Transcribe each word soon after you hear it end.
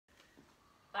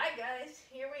guys,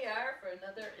 here we are for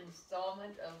another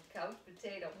installment of Couch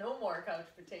Potato. No more Couch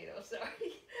Potato,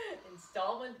 sorry.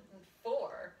 Installment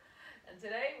 4. And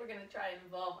today we're going to try and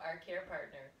involve our care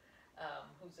partner,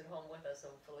 who's at home with us,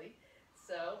 hopefully.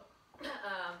 So,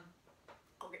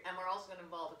 and we're also going to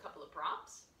involve a couple of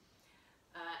props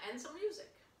and some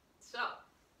music. So,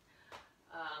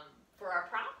 for our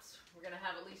props, we're going to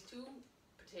have at least 2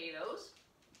 potatoes,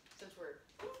 since we're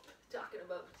talking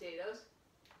about potatoes,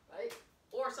 right?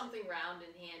 Or something round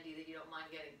and handy that you don't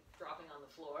mind dropping on the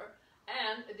floor,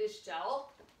 and a dish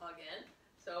towel again.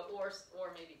 So, or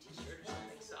maybe a t-shirt or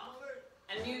something soft,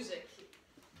 and music,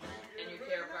 and your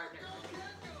care partner.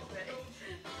 Ready?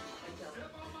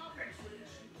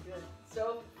 Good.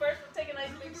 So first, we'll take a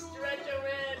nice big stretch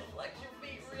overhead. Flex your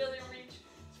feet, really reach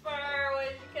as far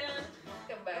away as you can.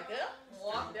 Come back up.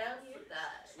 Walk down your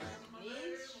thighs,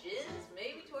 knees, shins,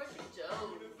 maybe towards your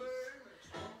toes.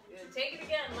 Good. Take it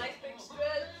again. Nice big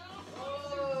stretch.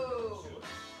 Oh.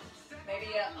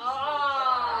 Maybe a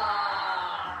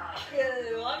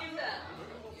Good. Walk it down.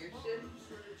 Your shins,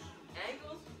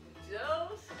 ankles,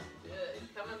 toes. Good.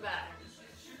 Coming back.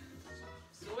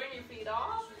 Swing your feet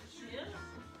off. Yeah.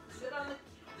 Sit on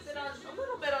a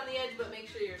little bit on the edge, but make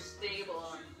sure you're stable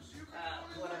on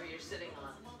whatever you're sitting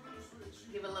on.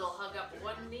 Give a little hug up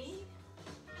one knee.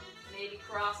 Maybe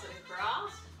cross it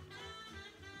across.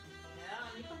 Yeah,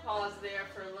 and you can pause there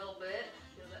for a little bit.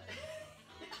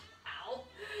 Ow.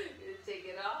 Take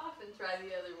it off and try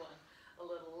the other one. A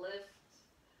little lift.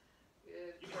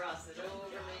 Good. Cross it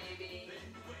over maybe.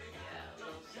 Yeah, a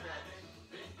little stretch.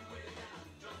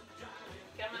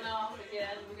 Coming off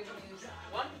again, we're going to use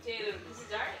one potato to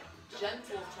start.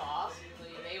 Gentle toss, so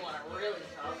you may want to really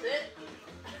toss it.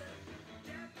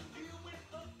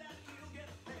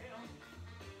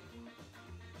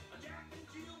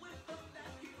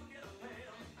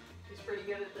 He's pretty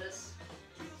good at this.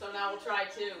 So now we'll try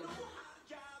 2.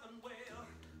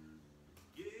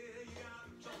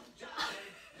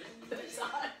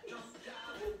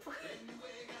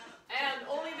 And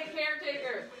only the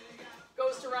caretaker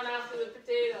goes to run after the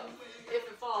potato if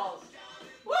it falls.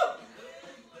 Woo!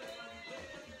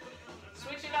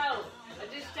 Switch it out. A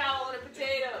dish towel and a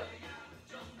potato.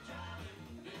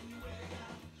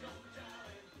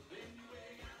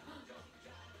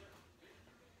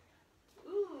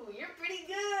 Ooh, you're pretty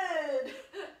good.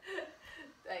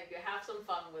 Thank you. Have some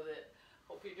fun with it.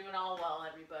 Hope you're doing all well,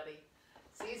 everybody.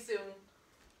 See you soon.